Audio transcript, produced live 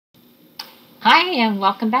Hi, and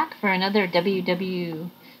welcome back for another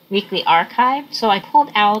WW Weekly Archive. So I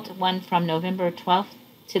pulled out one from November 12th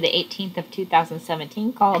to the 18th of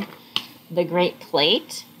 2017 called The Great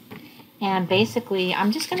Plate. And basically,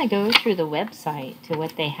 I'm just going to go through the website to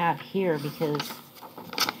what they have here because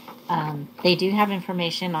they do have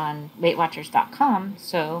information on WeightWatchers.com.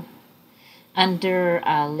 So under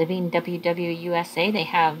Living WW USA, they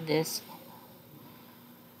have this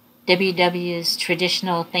WW's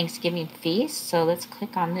traditional Thanksgiving feast. So let's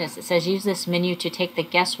click on this. It says use this menu to take the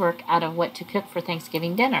guesswork out of what to cook for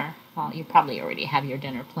Thanksgiving dinner. Well, you probably already have your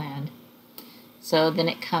dinner planned. So then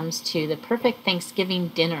it comes to the perfect Thanksgiving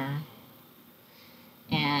dinner.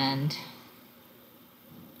 And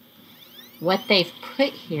what they've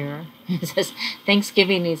put here, it says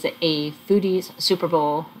Thanksgiving is a foodie's Super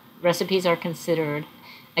Bowl. Recipes are considered.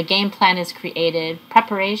 A game plan is created,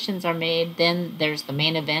 preparations are made, then there's the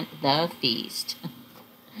main event, the feast.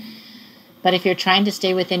 But if you're trying to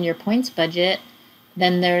stay within your points budget,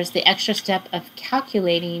 then there's the extra step of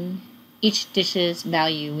calculating each dish's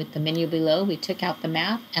value. With the menu below, we took out the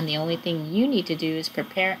math, and the only thing you need to do is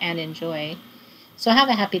prepare and enjoy. So have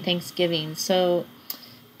a happy Thanksgiving. So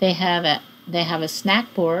they have a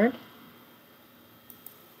snack board,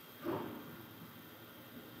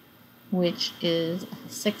 which is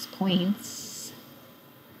 6 points.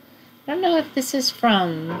 I don't know if this is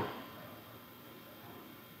from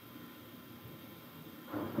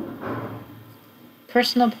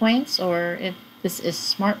personal points or if this is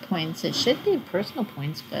smart points. It should be personal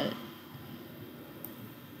points, but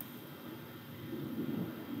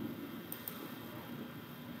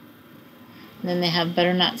then they have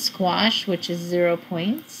butternut squash, which is 0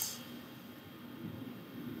 points.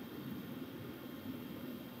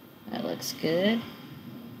 That looks good.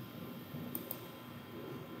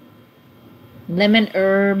 Lemon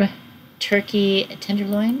herb turkey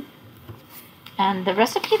tenderloin. And the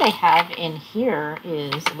recipe they have in here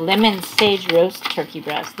is lemon sage roast turkey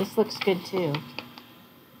breast. This looks good too.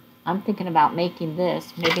 I'm thinking about making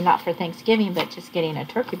this, maybe not for Thanksgiving, but just getting a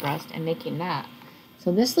turkey breast and making that.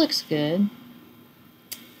 So this looks good.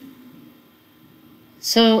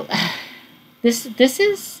 So this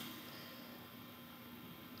is,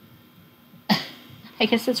 I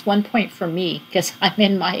guess it's 1 point for me because I'm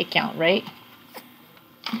in my account, right?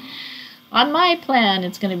 On my plan,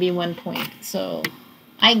 it's going to be 1 point, so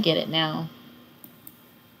I get it now.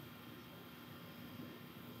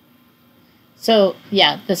 So,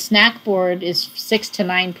 yeah, the snack board is 6 to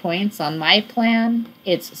 9 points. On my plan,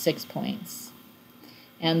 it's 6 points.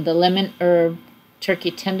 And the lemon herb turkey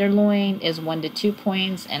tenderloin is 1 to 2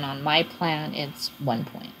 points, and on my plan, it's 1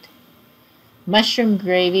 point. Mushroom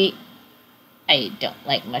gravy. I don't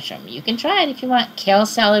like mushroom. You can try it if you want. Kale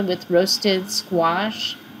salad with roasted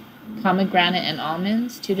squash, pomegranate and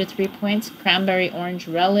almonds, 2 to 3 points. Cranberry orange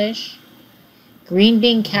relish. Green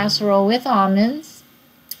bean casserole with almonds.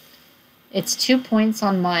 It's 2 points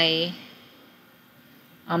on my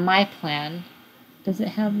plan. Does it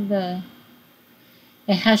have the...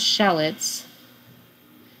 It has shallots.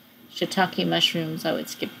 Shiitake mushrooms, I would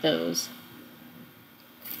skip those.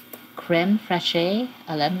 Creme fraiche,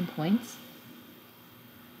 11 points.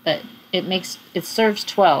 But it serves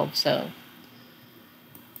 12, so.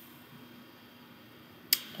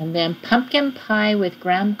 And then pumpkin pie with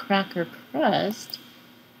graham cracker crust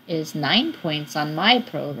is 9 points on my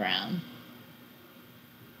program.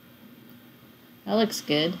 That looks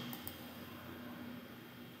good.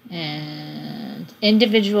 And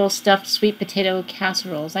individual stuffed sweet potato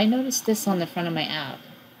casseroles. I noticed this on the front of my app.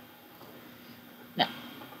 Now,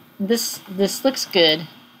 this looks good.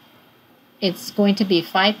 It's going to be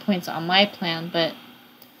 5 points on my plan, but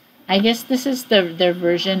I guess this is their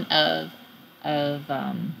version of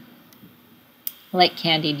like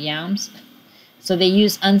candied yams. So they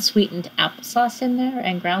use unsweetened applesauce in there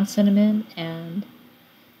and ground cinnamon and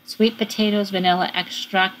sweet potatoes, vanilla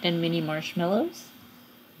extract, and mini marshmallows.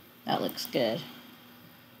 That looks good.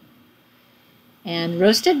 And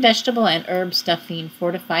roasted vegetable and herb stuffing,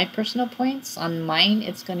 4 to 5 personal points. On mine,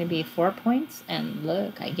 it's going to be 4 points. And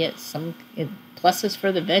look, I get some pluses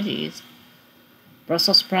for the veggies.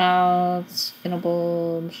 Brussels sprouts,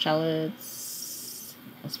 fennel, shallots,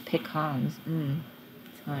 that's pecans.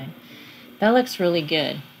 Fine. That looks really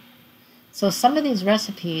good. So some of these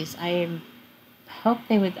recipes, I hope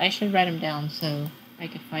I should write them down so I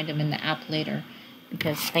could find them in the app later.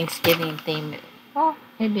 Because Thanksgiving theme, well,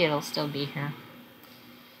 maybe it'll still be here.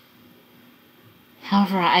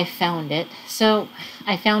 However, I found it. So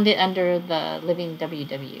I found it under the Living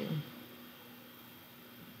WW.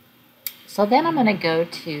 So then I'm going to go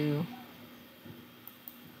to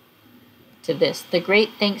to this, the Great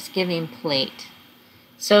Thanksgiving Plate.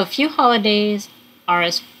 So few holidays are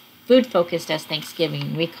as food-focused as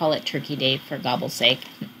Thanksgiving. We call it Turkey Day for gobble's sake.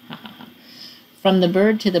 From the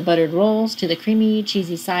bird to the buttered rolls to the creamy,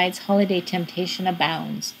 cheesy sides, holiday temptation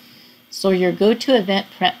abounds. So your go-to event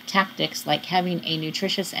prep tactics like having a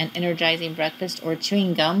nutritious and energizing breakfast or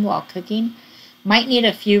chewing gum while cooking might need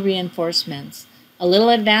a few reinforcements. A little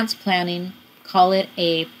advanced planning, call it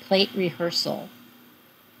a plate rehearsal.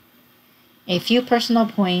 A few personal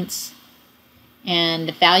points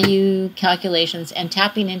and value calculations and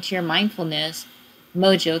tapping into your mindfulness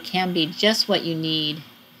mojo can be just what you need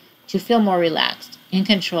to feel more relaxed, in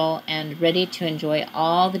control, and ready to enjoy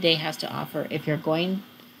all the day has to offer. If you're going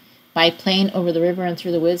by plane over the river and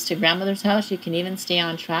through the woods to grandmother's house, you can even stay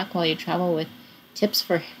on track while you travel with tips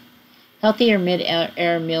for healthier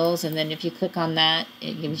mid-air meals. And then if you click on that,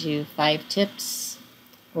 it gives you 5 tips.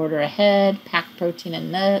 Order ahead, pack protein and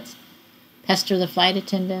nuts, pester the flight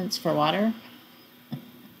attendants for water,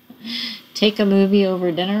 take a movie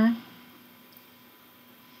over dinner,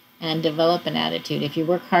 and develop an attitude. If you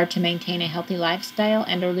work hard to maintain a healthy lifestyle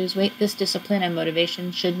and or lose weight, this discipline and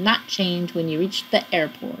motivation should not change when you reach the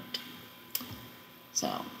airport.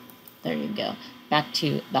 So, there you go. Back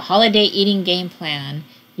to the holiday eating game plan.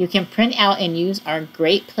 You can print out and use our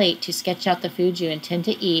great plate to sketch out the foods you intend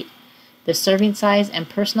to eat, the serving size, and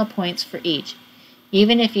personal points for each.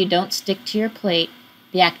 Even if you don't stick to your plate,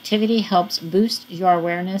 the activity helps boost your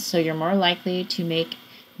awareness so you're more likely to make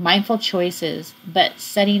mindful choices. But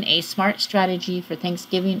setting a smart strategy for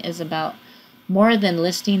Thanksgiving is about more than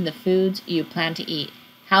listing the foods you plan to eat.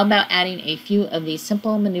 How about adding a few of these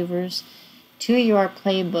simple maneuvers to your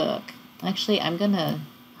playbook? Actually, I'm going to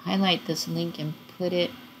highlight this link and put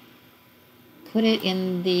it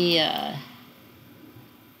in the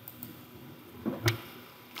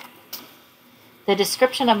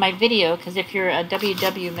description of my video, because if you're a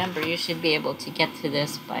WW member, you should be able to get to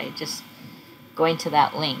this by just going to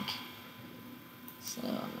that link. So,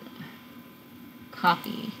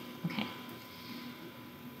 copy. Okay.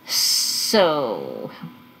 So,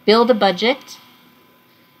 build a budget.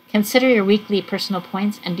 Consider your weekly personal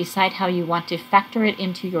points and decide how you want to factor it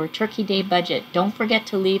into your Turkey Day budget. Don't forget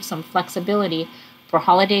to leave some flexibility for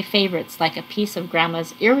holiday favorites like a piece of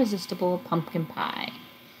Grandma's irresistible pumpkin pie.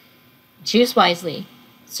 Choose wisely.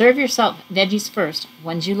 Serve yourself veggies first,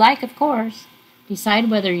 ones you like, of course.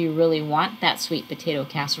 Decide whether you really want that sweet potato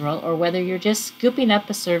casserole or whether you're just scooping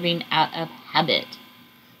up a serving out of habit,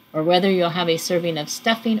 or whether you'll have a serving of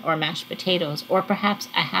stuffing or mashed potatoes, or perhaps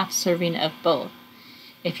a half serving of both.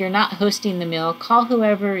 If you're not hosting the meal, call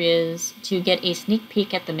whoever is to get a sneak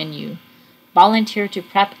peek at the menu. Volunteer to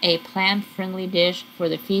prep a plan-friendly dish for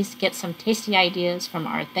the feast. Get some tasty ideas from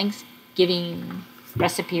our Thanksgiving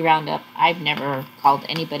recipe roundup. I've never called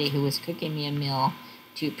anybody who was cooking me a meal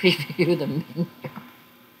to preview the menu.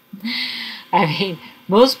 I mean,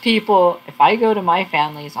 most people, if I go to my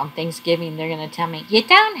families on Thanksgiving, they're going to tell me, you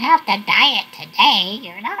don't have to diet today.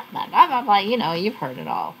 You're not blah, blah, blah, blah. You know, you've heard it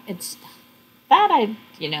all. It's that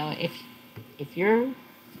if your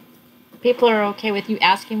people are okay with you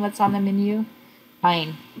asking what's on the menu,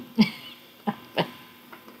 fine. But,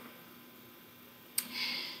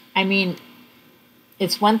 I mean,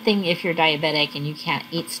 it's one thing if you're diabetic and you can't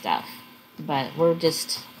eat stuff, but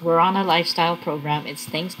we're on a lifestyle program. It's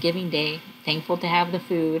Thanksgiving Day. Thankful to have the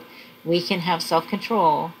food. We can have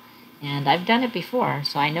self-control, and I've done it before,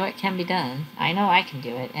 so I know it can be done. I know I can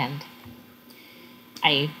do it, and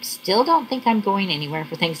I still don't think I'm going anywhere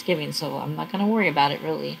for Thanksgiving, so I'm not going to worry about it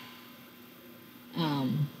really.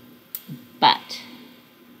 But,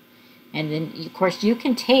 and then of course you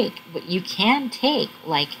can take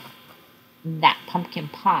like that pumpkin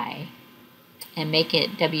pie and make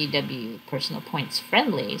it WW personal points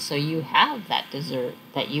friendly, so you have that dessert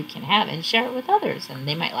that you can have and share it with others, and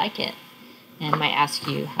they might like it and might ask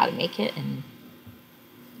you how to make it, and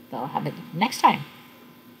they'll have it next time.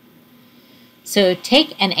 So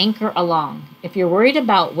take an anchor along. If you're worried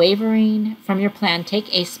about wavering from your plan, take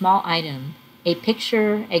a small item, a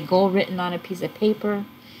picture, a goal written on a piece of paper,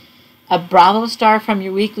 a Bravo star from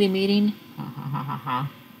your weekly meeting.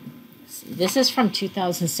 This is from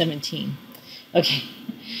 2017. Okay.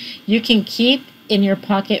 You can keep in your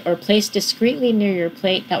pocket or place discreetly near your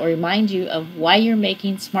plate that will remind you of why you're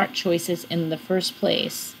making smart choices in the first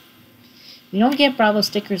place. You don't get Bravo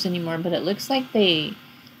stickers anymore, but it looks like they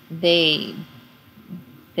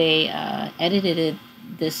edited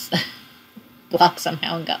this block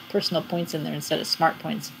somehow and got personal points in there instead of smart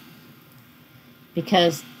points.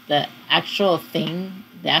 Because the actual thing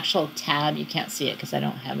the actual tab, you can't see it because I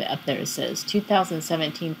don't have it up there. It says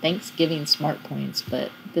 2017 Thanksgiving Smart Points,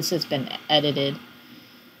 but this has been edited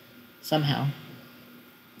somehow,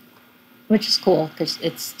 which is cool because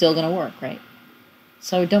it's still going to work, right?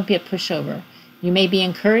 So don't be a pushover. You may be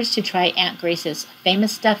encouraged to try Aunt Grace's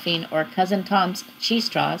famous stuffing or Cousin Tom's cheese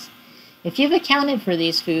straws. If you've accounted for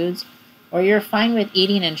these foods, or you're fine with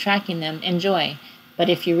eating and tracking them, enjoy. But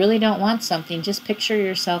if you really don't want something, just picture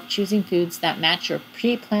yourself choosing foods that match your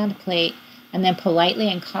pre-planned plate and then politely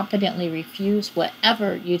and confidently refuse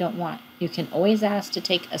whatever you don't want. You can always ask to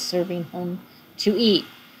take a serving home to eat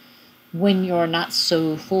when you're not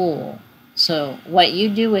so full. So what you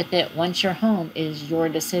do with it once you're home is your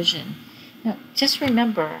decision. Now, just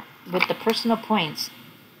remember, with the personal points,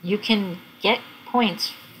 you can get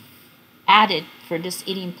points added for just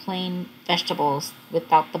eating plain vegetables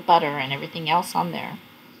without the butter and everything else on there.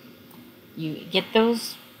 You get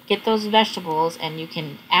those vegetables and you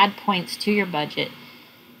can add points to your budget.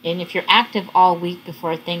 And if you're active all week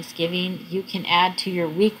before Thanksgiving, you can add to your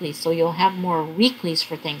weekly, so you'll have more weeklies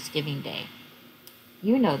for Thanksgiving Day.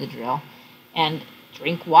 You know the drill. And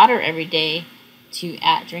drink water every day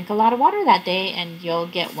drink a lot of water that day, and you'll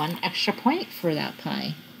get 1 extra point for that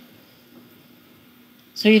pie.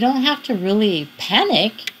 So you don't have to really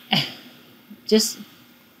panic. Just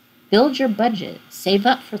build your budget. Save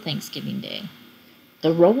up for Thanksgiving Day. The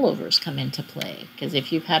rollovers come into play, because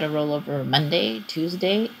if you've had a rollover Monday,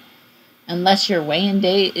 Tuesday, unless your weigh-in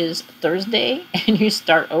day is Thursday and you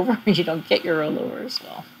start over, you don't get your rollovers.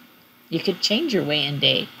 Well, you could change your weigh-in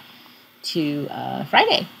day to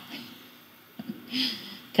Friday,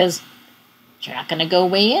 because you're not going to go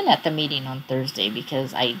weigh in at the meeting on Thursday,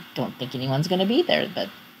 because I don't think anyone's going to be there, but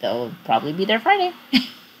they'll probably be there Friday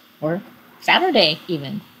or Saturday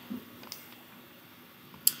even.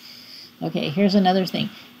 Okay, here's another thing.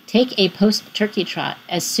 Take a post-turkey trot.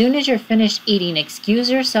 As soon as you're finished eating,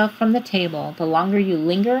 excuse yourself from the table. The longer you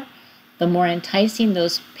linger, the more enticing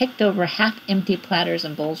those picked over half-empty platters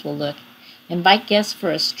and bowls will look. Invite guests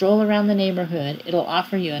for a stroll around the neighborhood. It'll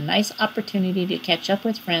offer you a nice opportunity to catch up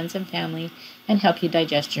with friends and family and help you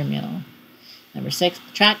digest your meal. Number 6,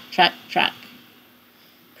 track.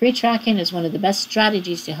 Pre-tracking is one of the best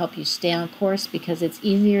strategies to help you stay on course, because it's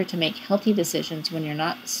easier to make healthy decisions when you're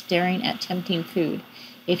not staring at tempting food.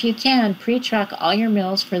 If you can, pre-track all your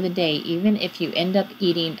meals for the day. Even if you end up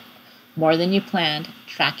eating more than you planned,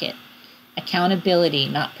 track it. Accountability,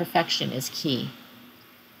 not perfection, is key.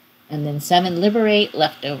 And then 7, liberate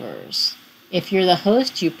leftovers. If you're the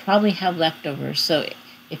host, you probably have leftovers. So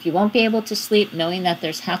if you won't be able to sleep knowing that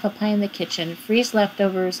there's half a pie in the kitchen, freeze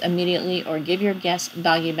leftovers immediately or give your guests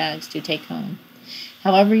doggy bags to take home.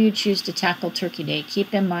 However you choose to tackle Turkey Day,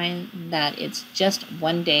 keep in mind that it's just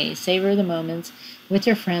one day. Savor the moments with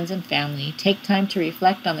your friends and family. Take time to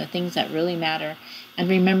reflect on the things that really matter. And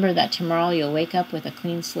remember that tomorrow you'll wake up with a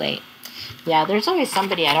clean slate. Yeah, there's always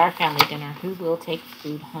somebody at our family dinner who will take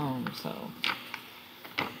food home, so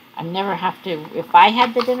I never have to. If I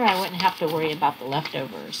had the dinner, I wouldn't have to worry about the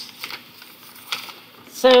leftovers.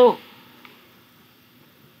 So,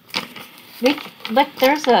 look,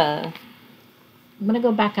 there's a. I'm going to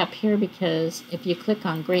go back up here, because if you click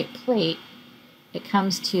on Great Plate, it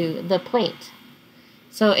comes to the plate.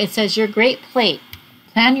 So it says your great plate.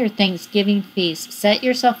 Plan your Thanksgiving feast. Set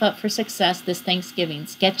yourself up for success this Thanksgiving.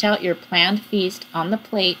 Sketch out your planned feast on the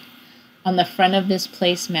plate on the front of this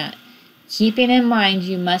placemat. Keeping in mind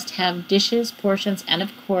you must have dishes, portions, and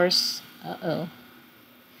of course,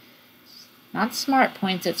 not smart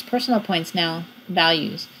points, it's personal points now,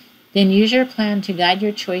 values. Then use your plan to guide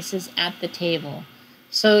your choices at the table.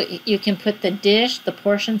 So you can put the dish, the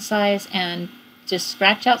portion size, and just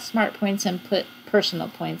scratch out smart points and put personal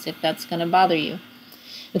points if that's going to bother you.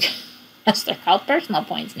 Yes, they're called personal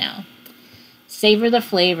points now. Savor the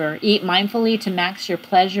flavor. Eat mindfully to max your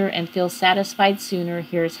pleasure and feel satisfied sooner.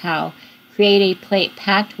 Here's how. Create a plate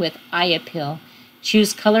packed with eye appeal.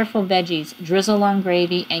 Choose colorful veggies, drizzle on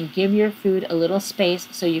gravy, and give your food a little space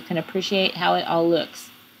so you can appreciate how it all looks.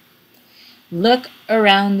 Look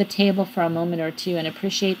around the table for a moment or two and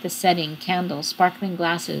appreciate the setting, candles, sparkling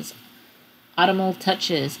glasses, autumnal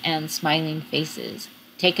touches, and smiling faces.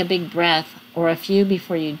 Take a big breath or a few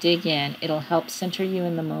before you dig in. It'll help center you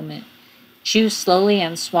in the moment. Chew slowly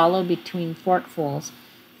and swallow between forkfuls.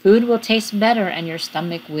 Food will taste better and your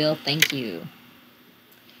stomach will thank you.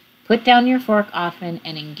 Put down your fork often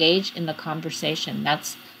and engage in the conversation.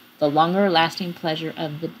 That's the longer lasting pleasure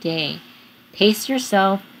of the day. Pace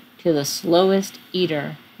yourself to the slowest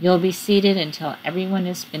eater. You'll be seated until everyone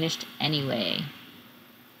is finished anyway.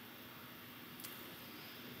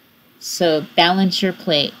 So balance your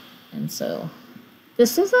plate. And so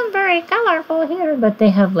this isn't very colorful here, but they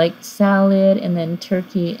have like salad and then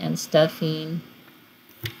turkey and stuffing.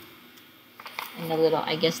 And a little,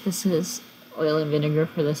 I guess this is oil and vinegar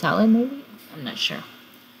for the salad, maybe? I'm not sure.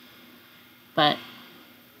 But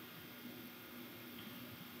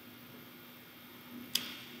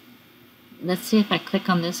let's see if I click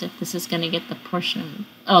on this, if this is going to get the portion.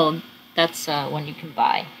 Oh, that's one you can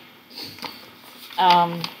buy.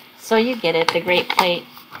 So you get it, the great plate.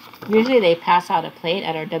 Usually they pass out a plate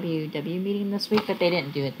at our WW meeting this week, but they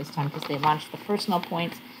didn't do it this time because they launched the first no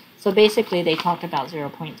points. So basically they talked about 0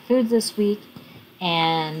 point foods this week,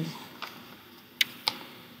 and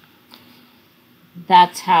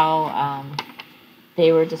that's how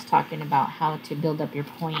they were just talking about how to build up your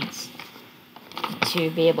points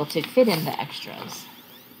to be able to fit in the extras.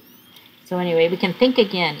 So anyway, we can think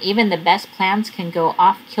again. Even the best plans can go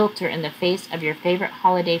off kilter in the face of your favorite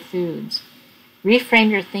holiday foods. Reframe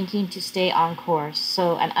your thinking to stay on course.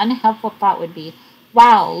 So an unhelpful thought would be,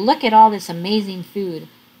 wow, look at all this amazing food.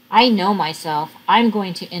 I know myself. I'm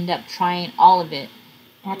going to end up trying all of it.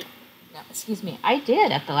 And, excuse me, I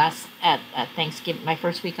did at the last, at Thanksgiving. My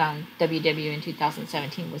first week on WW in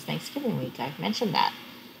 2017 was Thanksgiving week. I've mentioned that.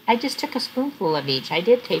 I just took a spoonful of each. I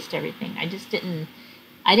did taste everything. I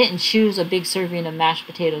didn't choose a big serving of mashed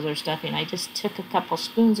potatoes or stuffing. I just took a couple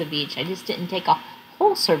spoons of each. I just didn't take a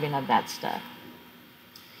whole serving of that stuff.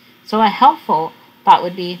 So a helpful thought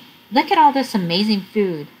would be, look at all this amazing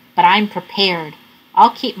food, but I'm prepared.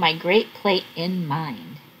 I'll keep my great plate in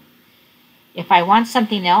mind. If I want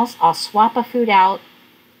something else, I'll swap a food out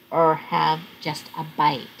or have just a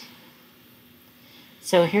bite.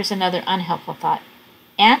 So here's another unhelpful thought.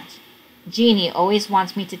 Aunt Jeannie always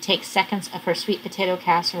wants me to take seconds of her sweet potato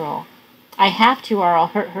casserole. I have to, or I'll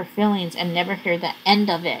hurt her feelings and never hear the end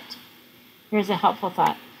of it. Here's a helpful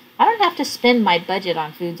thought. I don't have to spend my budget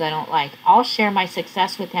on foods I don't like. I'll share my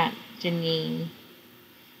success with Aunt Jeannie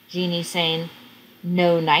saying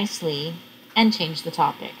no nicely and change the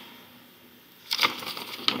topic.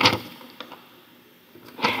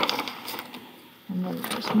 And then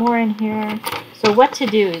there's more in here. So what to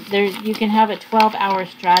do? You can have a 12-hour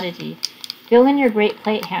strategy. Fill in your Great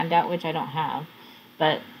Plate handout, which I don't have,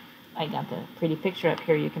 but I got the pretty picture up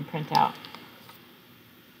here you can print out.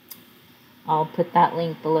 I'll put that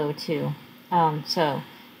link below too. So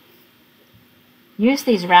use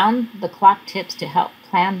these round-the-clock tips to help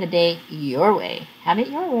plan the day your way. Have it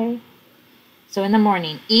your way. So in the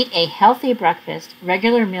morning, eat a healthy breakfast.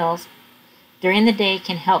 Regular meals during the day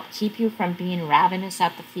can help keep you from being ravenous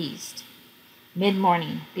at the feast.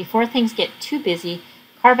 Mid-morning, before things get too busy,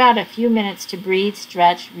 carve out a few minutes to breathe,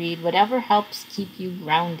 stretch, read, whatever helps keep you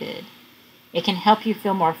grounded. It can help you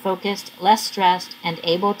feel more focused, less stressed, and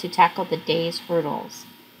able to tackle the day's hurdles.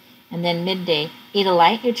 And then midday, eat a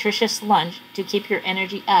light, nutritious lunch to keep your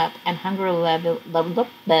energy up and hunger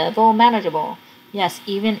level manageable. Yes,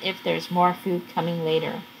 even if there's more food coming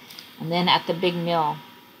later. And then at the big meal,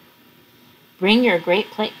 bring your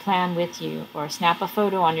Great Plate plan with you or snap a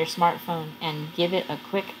photo on your smartphone and give it a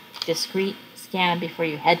quick, discreet scan before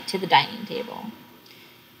you head to the dining table.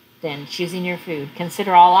 Then choosing your food.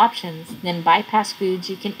 Consider all options, then bypass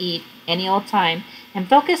foods you can eat any old time and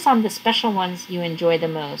focus on the special ones you enjoy the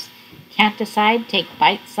most. Can't decide? Take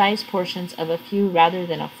bite-sized portions of a few rather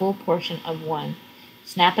than a full portion of one.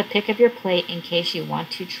 Snap a pic of your plate in case you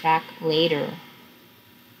want to track later.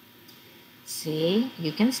 See,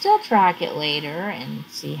 you can still track it later and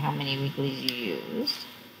see how many weeklies you used.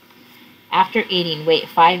 After eating, wait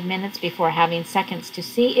 5 minutes before having seconds to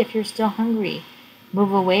see if you're still hungry.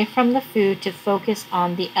 Move away from the food to focus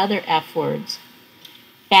on the other F words.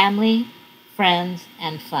 Family, friends,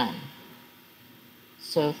 and fun.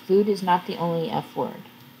 So food is not the only F word.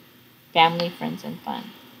 Family, friends, and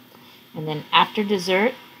fun. And then after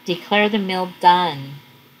dessert, declare the meal done.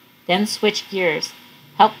 Then switch gears.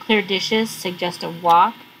 Help clear dishes, suggest a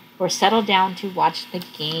walk, or settle down to watch the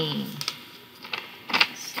game.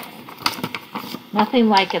 So, nothing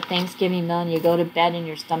like a Thanksgiving meal and you go to bed and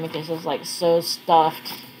your stomach is just like so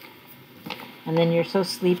stuffed. And then you're so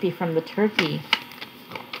sleepy from the turkey.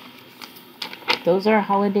 Those are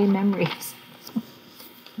holiday memories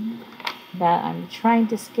that I'm trying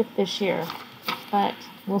to skip this year. But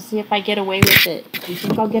we'll see if I get away with it. Do you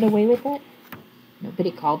think I'll get away with it?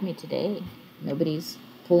 Nobody called me today. Nobody's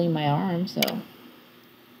pulling my arm, so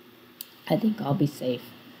I think I'll be safe.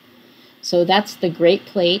 So that's the Great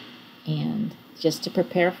Plate, and just to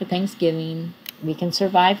prepare for Thanksgiving. We can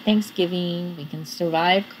survive Thanksgiving. We can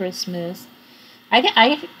survive Christmas.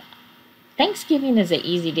 Thanksgiving is an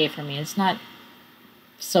easy day for me. It's not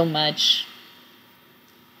so much.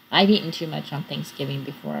 I've eaten too much on Thanksgiving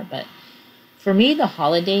before, but For me, the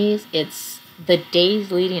holidays, it's the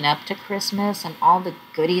days leading up to Christmas and all the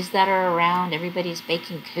goodies that are around. Everybody's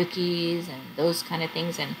baking cookies and those kind of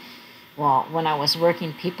things. And well, when I was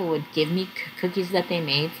working, people would give me cookies that they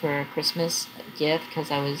made for a Christmas gift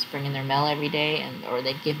because I was bringing their mail every day, and or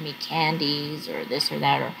they'd give me candies or this or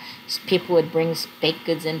that, or people would bring baked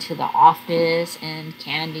goods into the office and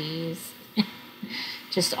candies.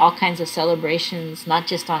 Just all kinds of celebrations, not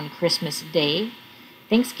just on Christmas Day.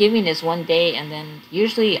 Thanksgiving is one day, and then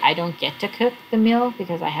usually I don't get to cook the meal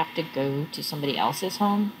because I have to go to somebody else's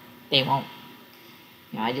home. They won't.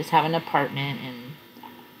 I just have an apartment, and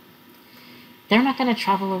they're not going to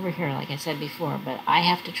travel over here, like I said before, but I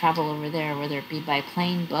have to travel over there, whether it be by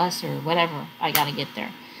plane, bus, or whatever. I got to get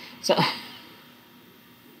there. So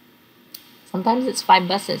sometimes it's 5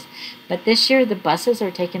 buses. But this year, the buses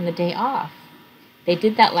are taking the day off. They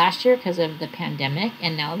did that last year because of the pandemic,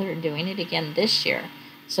 and now they're doing it again this year.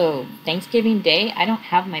 So Thanksgiving Day, I don't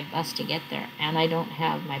have my bus to get there, and I don't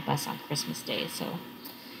have my bus on Christmas Day. So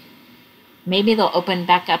maybe they'll open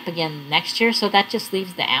back up again next year. So that just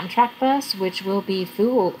leaves the Amtrak bus, which will be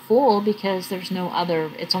full because there's no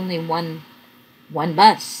other. It's only one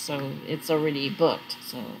bus, so it's already booked.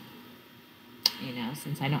 So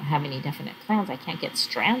since I don't have any definite plans, I can't get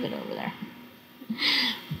stranded over there.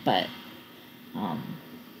 But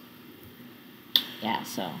yeah,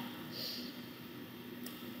 so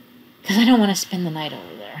because I don't want to spend the night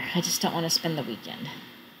over there. I just don't want to spend the weekend.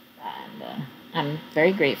 And I'm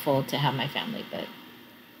very grateful to have my family, but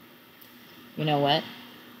you know what?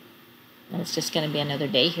 It's just going to be another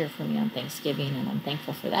day here for me on Thanksgiving, and I'm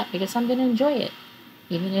thankful for that because I'm going to enjoy it,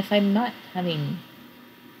 even if I'm not having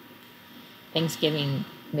Thanksgiving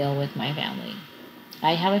meal with my family.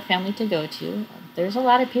 I have a family to go to. There's a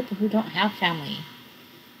lot of people who don't have family,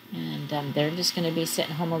 and they're just going to be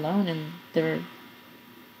sitting home alone, and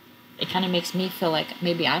it kind of makes me feel like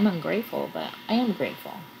maybe I'm ungrateful, but I am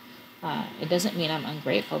grateful. It doesn't mean I'm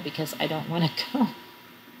ungrateful because I don't want to go.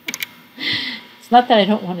 It's not that I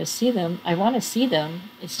don't want to see them. I want to see them.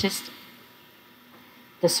 It's just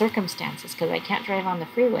the circumstances, because I can't drive on the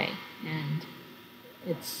freeway, and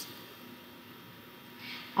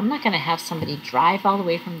I'm not going to have somebody drive all the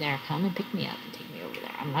way from there, come and pick me up and take me over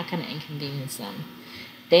there. I'm not going to inconvenience them.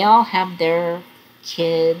 They all have their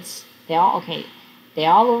kids. They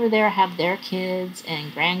all over there have their kids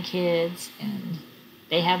and grandkids, and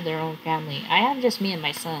they have their own family. I have just me and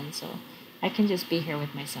my son, so I can just be here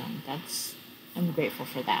with my son. I'm grateful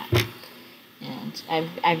for that. And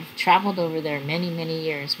I've traveled over there many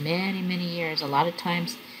years. A lot of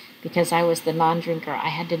times, because I was the non-drinker, I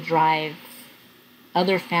had to drive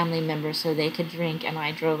other family members so they could drink, and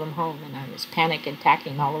I drove them home, and I was panic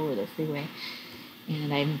attacking all over the freeway.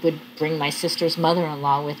 And I would bring my sister's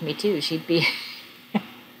mother-in-law with me too. She'd be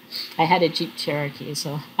I had a Jeep Cherokee,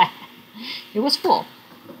 so it was full.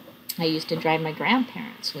 I used to drive my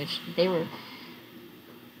grandparents, which they were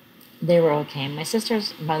okay. My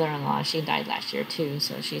sister's mother-in-law, she died last year too,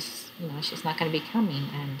 so she's not going to be coming,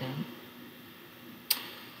 and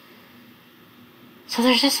so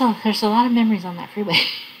there's a lot of memories on that freeway.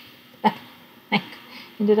 I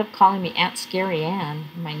ended up calling me Aunt Scary Ann,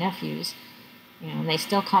 my nephews, and they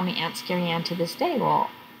still call me Aunt Scary Ann to this day. Well,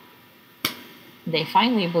 they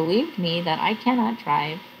finally believed me that I cannot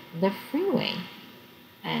drive the freeway,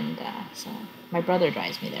 and so my brother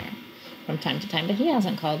drives me there from time to time, but he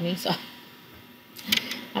hasn't called me, so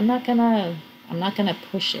I'm not gonna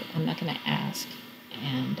push it. I'm not gonna ask,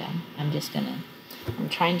 and I'm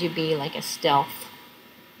trying to be like a stealth.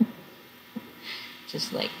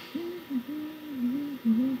 Just like,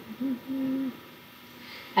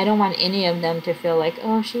 I don't want any of them to feel like,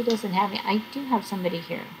 oh, she doesn't have me. I do have somebody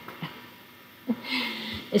here.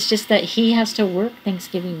 It's just that he has to work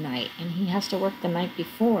Thanksgiving night, and he has to work the night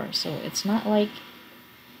before. So it's not like,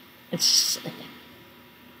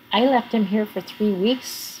 I left him here for 3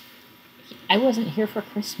 weeks. I wasn't here for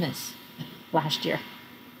Christmas last year.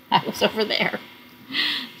 I was over there.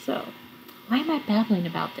 So why am I babbling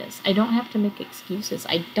about this? I don't have to make excuses.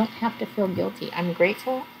 I don't have to feel guilty. I'm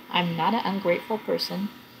grateful. I'm not an ungrateful person.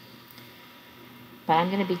 But I'm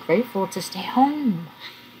going to be grateful to stay home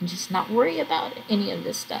and just not worry about any of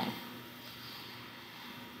this stuff.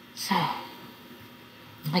 So,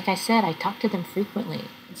 like I said, I talk to them frequently.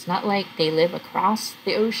 It's not like they live across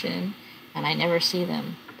the ocean and I never see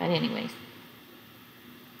them. But anyways,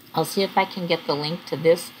 I'll see if I can get the link to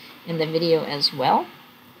this in the video as well.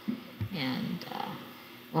 And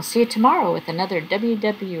we'll see you tomorrow with another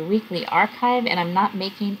WW Weekly Archive. And I'm not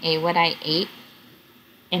making a what I ate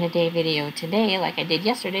in a day video today like I did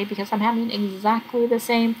yesterday because I'm having exactly the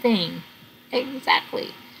same thing.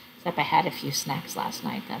 Exactly. Except I had a few snacks last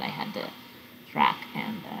night that I had to track,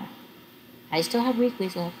 and I still have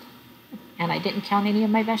weeklies left. And I didn't count any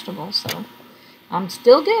of my vegetables, so I'm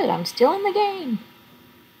still good. I'm still in the game.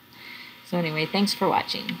 So anyway, thanks for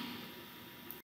watching.